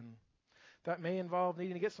that sin. That may involve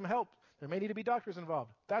needing to get some help. There may need to be doctors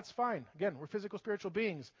involved. That's fine. Again, we're physical, spiritual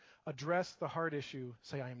beings. Address the heart issue.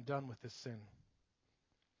 Say, I am done with this sin.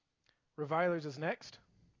 Revilers is next.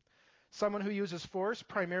 Someone who uses force,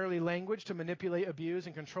 primarily language, to manipulate, abuse,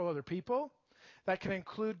 and control other people. That can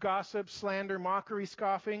include gossip, slander, mockery,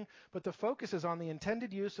 scoffing, but the focus is on the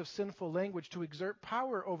intended use of sinful language to exert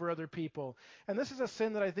power over other people. And this is a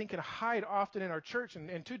sin that I think can hide often in our church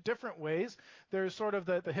in two different ways. There's sort of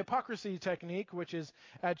the hypocrisy technique, which is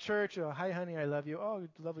at church, hi honey, I love you. Oh,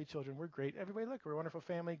 lovely children, we're great. Everybody, look, we're a wonderful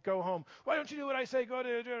family. Go home. Why don't you do what I say? Go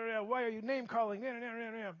to, why are you name calling?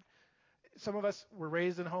 Some of us were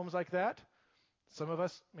raised in homes like that. Some of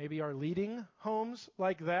us maybe are leading homes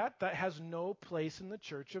like that. That has no place in the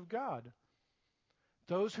church of God.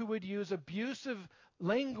 Those who would use abusive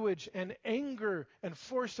language and anger and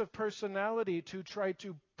force of personality to try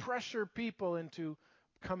to pressure people into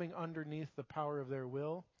coming underneath the power of their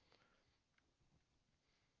will.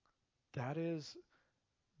 That is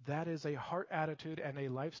a heart attitude and a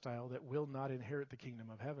lifestyle that will not inherit the kingdom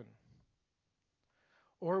of heaven.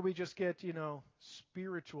 Or we just get,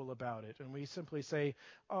 spiritual about it, and we simply say,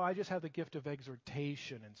 oh, I just have the gift of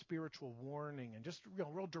exhortation and spiritual warning and just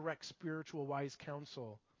real direct spiritual wise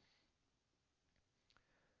counsel.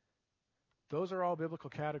 Those are all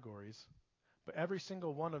biblical categories, but every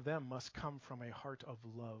single one of them must come from a heart of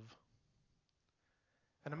love.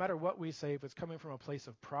 And no matter what we say, if it's coming from a place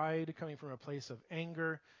of pride, coming from a place of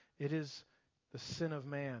anger, it is the sin of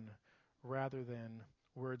man rather than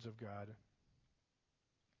words of God.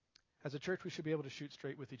 As a church, we should be able to shoot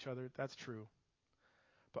straight with each other. That's true.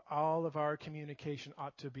 But all of our communication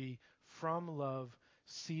ought to be from love,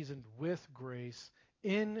 seasoned with grace,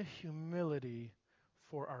 in humility,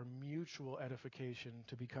 for our mutual edification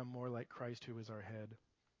to become more like Christ, who is our head.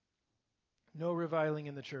 No reviling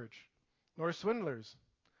in the church, nor swindlers.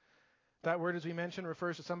 That word, as we mentioned,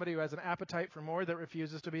 refers to somebody who has an appetite for more that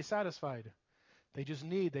refuses to be satisfied. They just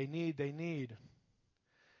need.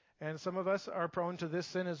 And some of us are prone to this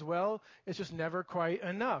sin as well. It's just never quite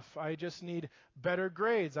enough. I just need better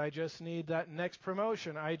grades. I just need that next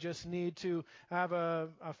promotion. I just need to have a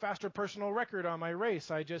faster personal record on my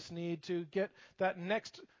race. I just need to get that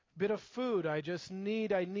next bit of food. I just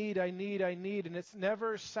need, and it's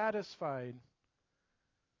never satisfied.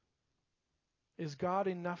 Is God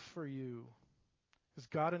enough for you? Is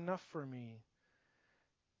God enough for me?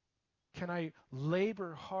 Can I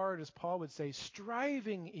labor hard, as Paul would say,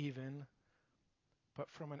 striving even, but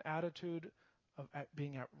from an attitude of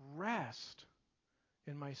being at rest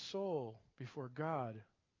in my soul before God?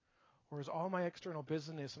 Or is all my external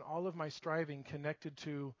business and all of my striving connected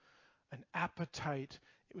to an appetite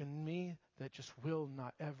in me that just will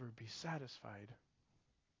not ever be satisfied?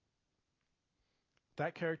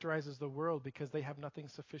 That characterizes the world because they have nothing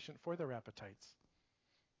sufficient for their appetites.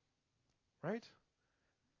 Right?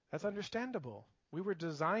 That's understandable. We were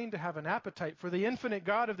designed to have an appetite for the infinite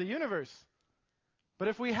God of the universe. But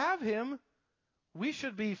if we have Him, we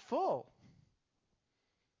should be full.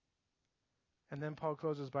 And then Paul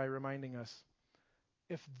closes by reminding us,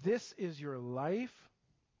 if this is your life,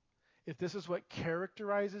 if this is what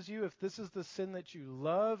characterizes you, if this is the sin that you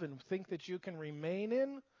love and think that you can remain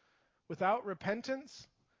in without repentance,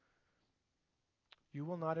 you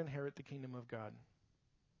will not inherit the kingdom of God.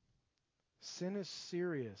 Sin is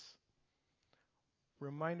serious.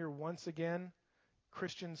 Reminder once again,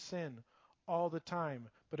 Christians sin all the time.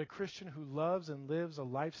 But a Christian who loves and lives a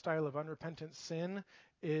lifestyle of unrepentant sin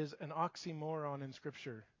is an oxymoron in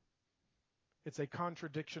Scripture. It's a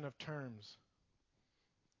contradiction of terms.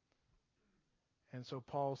 And so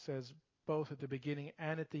Paul says, both at the beginning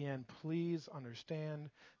and at the end, please understand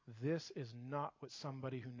this is not what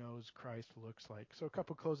somebody who knows Christ looks like. So a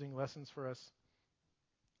couple closing lessons for us.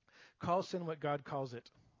 Call sin what God calls it.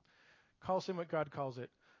 Call sin what God calls it.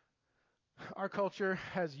 Our culture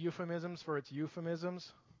has euphemisms for its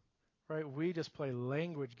euphemisms, right? We just play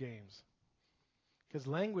language games because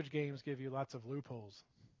language games give you lots of loopholes.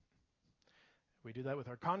 We do that with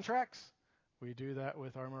our contracts. We do that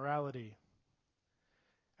with our morality.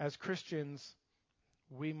 As Christians,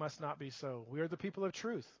 we must not be so. We are the people of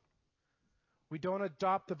truth. We don't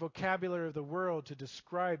adopt the vocabulary of the world to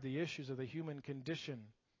describe the issues of the human condition.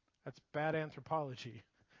 That's bad anthropology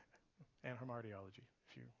and hamartiology,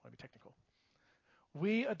 if you want to be technical.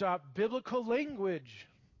 We adopt biblical language.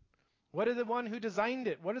 What did the one who designed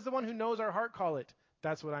it? What does the one who knows our heart call it?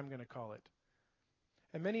 That's what I'm going to call it.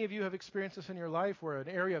 And many of you have experienced this in your life, where an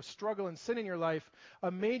area of struggle and sin in your life,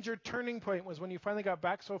 a major turning point was when you finally got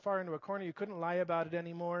back so far into a corner you couldn't lie about it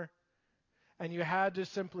anymore. And you had to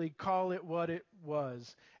simply call it what it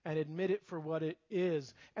was and admit it for what it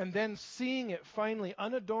is. And then seeing it finally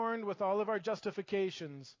unadorned with all of our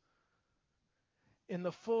justifications, in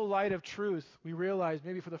the full light of truth, we realize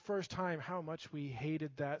maybe for the first time how much we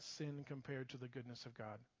hated that sin compared to the goodness of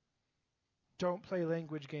God. Don't play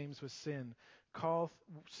language games with sin. Call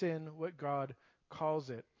sin what God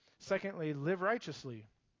calls it. Secondly, live righteously.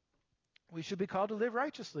 We should be called to live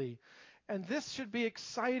righteously. And this should be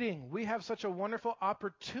exciting. We have such a wonderful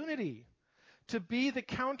opportunity to be the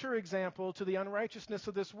counterexample to the unrighteousness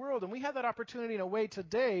of this world. And we have that opportunity in a way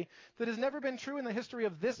today that has never been true in the history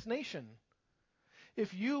of this nation.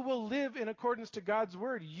 If you will live in accordance to God's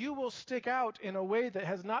word, you will stick out in a way that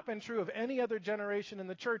has not been true of any other generation in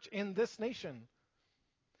the church in this nation.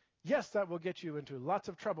 Yes, that will get you into lots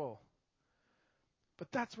of trouble.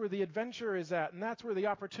 But that's where the adventure is at, and that's where the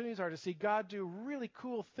opportunities are to see God do really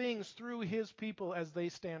cool things through his people as they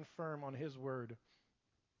stand firm on his word.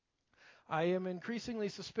 I am increasingly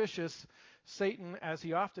suspicious Satan, as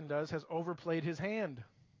he often does, has overplayed his hand.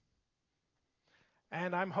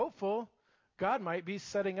 And I'm hopeful God might be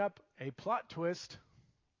setting up a plot twist.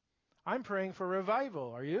 I'm praying for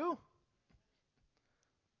revival. Are you?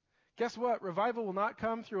 Guess what? Revival will not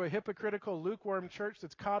come through a hypocritical, lukewarm church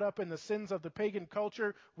that's caught up in the sins of the pagan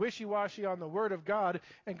culture, wishy-washy on the Word of God,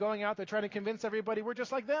 and going out there trying to convince everybody we're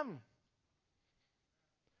just like them.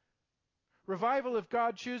 Revival, if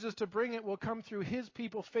God chooses to bring it, will come through his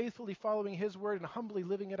people faithfully following his word and humbly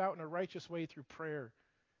living it out in a righteous way through prayer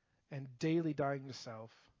and daily dying to self.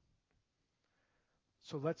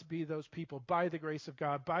 So let's be those people by the grace of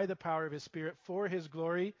God, by the power of his Spirit, for his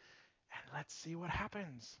glory, and let's see what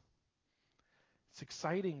happens. It's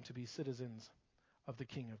exciting to be citizens of the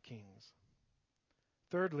King of Kings.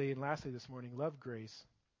 Thirdly, and lastly this morning, love grace.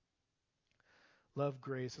 Love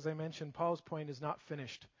grace. As I mentioned, Paul's point is not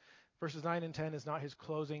finished. Verses 9 and 10 is not his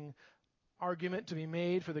closing argument to be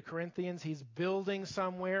made for the Corinthians. He's building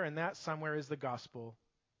somewhere, and that somewhere is the gospel.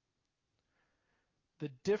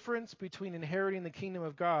 The difference between inheriting the kingdom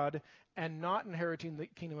of God and not inheriting the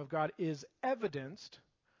kingdom of God is evidenced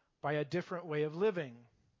by a different way of living.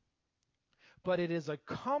 But it is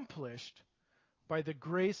accomplished by the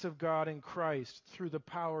grace of God in Christ through the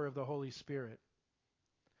power of the Holy Spirit.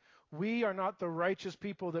 We are not the righteous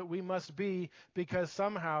people that we must be because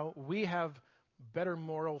somehow we have better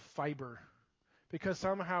moral fiber, because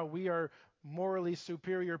somehow we are morally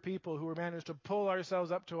superior people who have managed to pull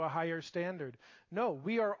ourselves up to a higher standard. No,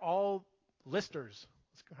 we are all listers.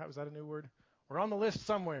 Was that a new word? We're on the list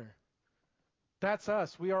somewhere. That's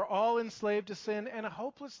us. We are all enslaved to sin, and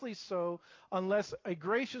hopelessly so, unless a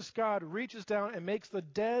gracious God reaches down and makes the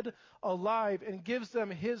dead alive and gives them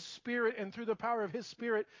his Spirit, and through the power of his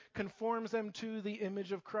Spirit conforms them to the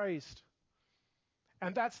image of Christ.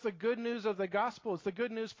 And that's the good news of the gospel. It's the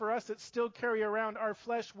good news for us that still carry around our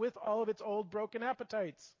flesh with all of its old broken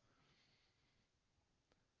appetites.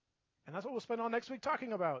 And that's what we'll spend all next week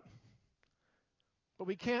talking about. But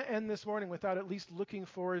we can't end this morning without at least looking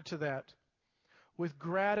forward to that, with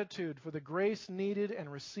gratitude for the grace needed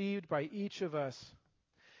and received by each of us.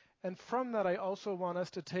 And from that, I also want us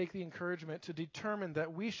to take the encouragement to determine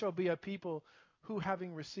that we shall be a people who,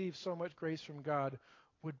 having received so much grace from God,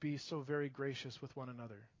 would be so very gracious with one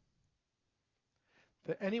another.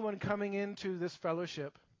 That anyone coming into this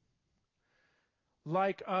fellowship,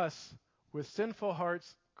 like us, with sinful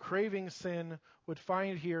hearts, craving sin, would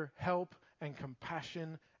find here help and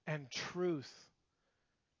compassion and truth,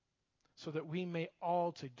 so that we may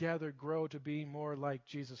all together grow to be more like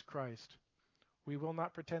Jesus Christ. We will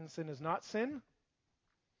not pretend sin is not sin,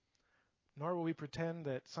 nor will we pretend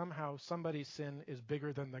that somehow somebody's sin is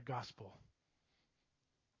bigger than the gospel.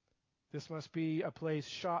 This must be a place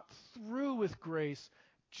shot through with grace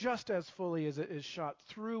just as fully as it is shot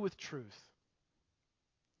through with truth,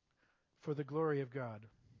 for the glory of God.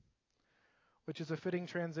 Which is a fitting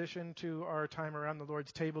transition to our time around the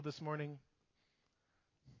Lord's table this morning.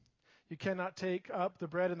 You cannot take up the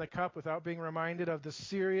bread and the cup without being reminded of the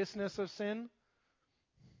seriousness of sin.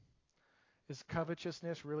 Is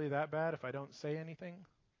covetousness really that bad if I don't say anything?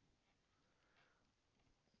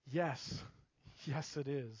 Yes. Yes, it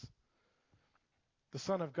is. The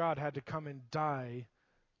Son of God had to come and die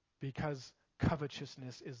because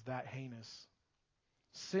covetousness is that heinous.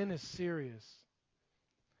 Sin is serious.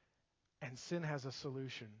 And sin has a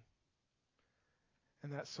solution.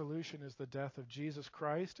 And that solution is the death of Jesus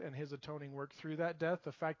Christ and his atoning work through that death,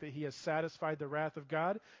 the fact that he has satisfied the wrath of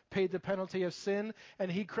God, paid the penalty of sin,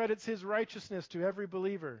 and he credits his righteousness to every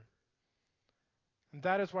believer. And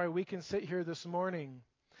that is why we can sit here this morning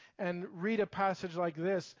and read a passage like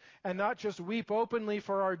this and not just weep openly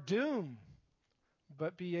for our doom,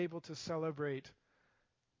 but be able to celebrate.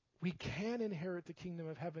 We can inherit the kingdom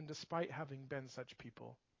of heaven despite having been such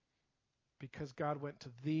people, because God went to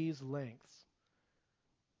these lengths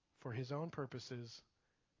for his own purposes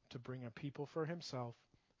to bring a people for himself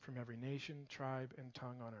from every nation, tribe, and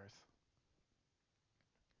tongue on earth.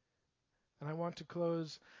 And I want to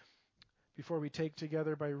close before we take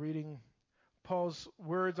together by reading Paul's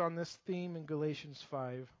words on this theme in Galatians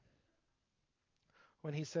 5.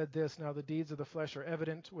 When he said this, "Now the deeds of the flesh are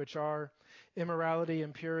evident, which are immorality,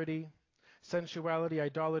 impurity, sensuality,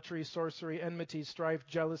 idolatry, sorcery, enmity, strife,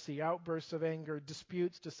 jealousy, outbursts of anger,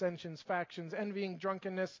 disputes, dissensions, factions, envying,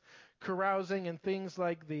 drunkenness, carousing, and things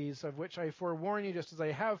like these, of which I forewarn you, just as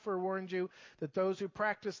I have forewarned you, that those who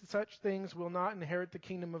practice such things will not inherit the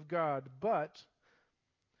kingdom of God. But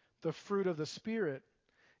the fruit of the Spirit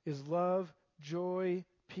is love, joy,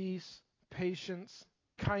 peace, patience,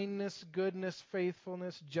 kindness, goodness,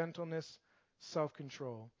 faithfulness, gentleness,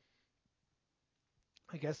 self-control.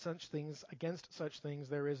 Against such things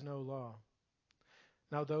there is no law.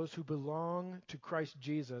 Now those who belong to Christ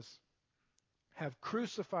Jesus have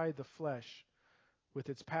crucified the flesh with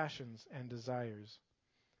its passions and desires.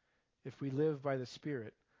 If we live by the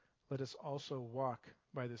Spirit, let us also walk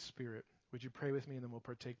by the Spirit. Would you pray with me, and then we'll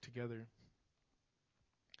partake together?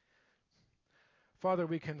 Father,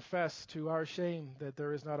 we confess to our shame that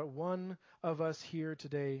there is not a one of us here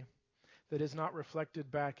today that is not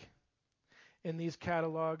reflected back in these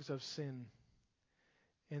catalogs of sin,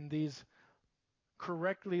 in these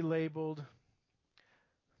correctly labeled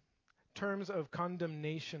terms of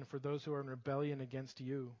condemnation for those who are in rebellion against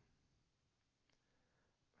you.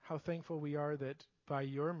 How thankful we are that by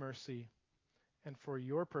your mercy and for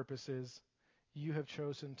your purposes, you have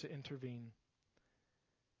chosen to intervene.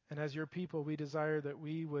 And as your people, we desire that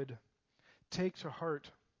we would take to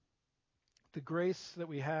heart the grace that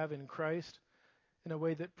we have in Christ in a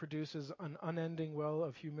way that produces an unending well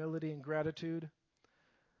of humility and gratitude.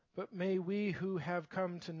 But may we who have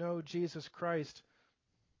come to know Jesus Christ,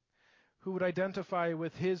 who would identify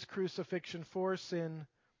with his crucifixion for sin,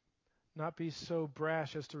 not be so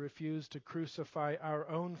brash as to refuse to crucify our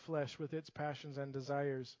own flesh with its passions and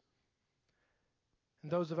desires.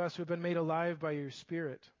 And those of us who have been made alive by your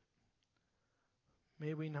Spirit,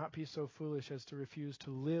 may we not be so foolish as to refuse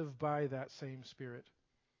to live by that same Spirit.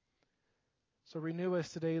 So renew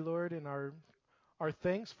us today, Lord, in our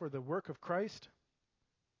thanks for the work of Christ.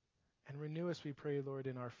 And renew us, we pray, Lord,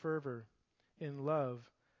 in our fervor, in love,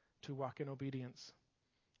 to walk in obedience.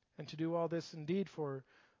 And to do all this indeed for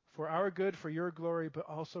our good, for your glory, but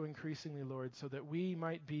also increasingly, Lord, so that we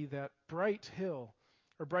might be that bright hill,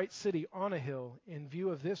 or bright city on a hill in view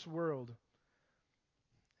of this world,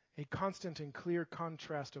 a constant and clear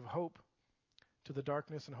contrast of hope to the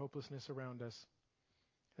darkness and hopelessness around us,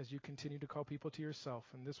 as you continue to call people to yourself.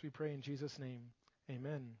 And this we pray in Jesus' name.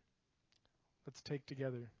 Amen. Let's take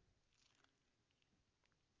together.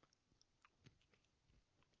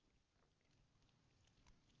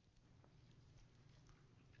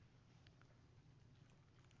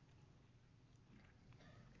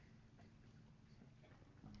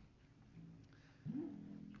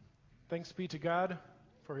 Thanks be to God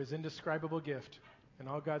for his indescribable gift. And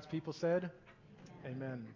all God's people said, Amen.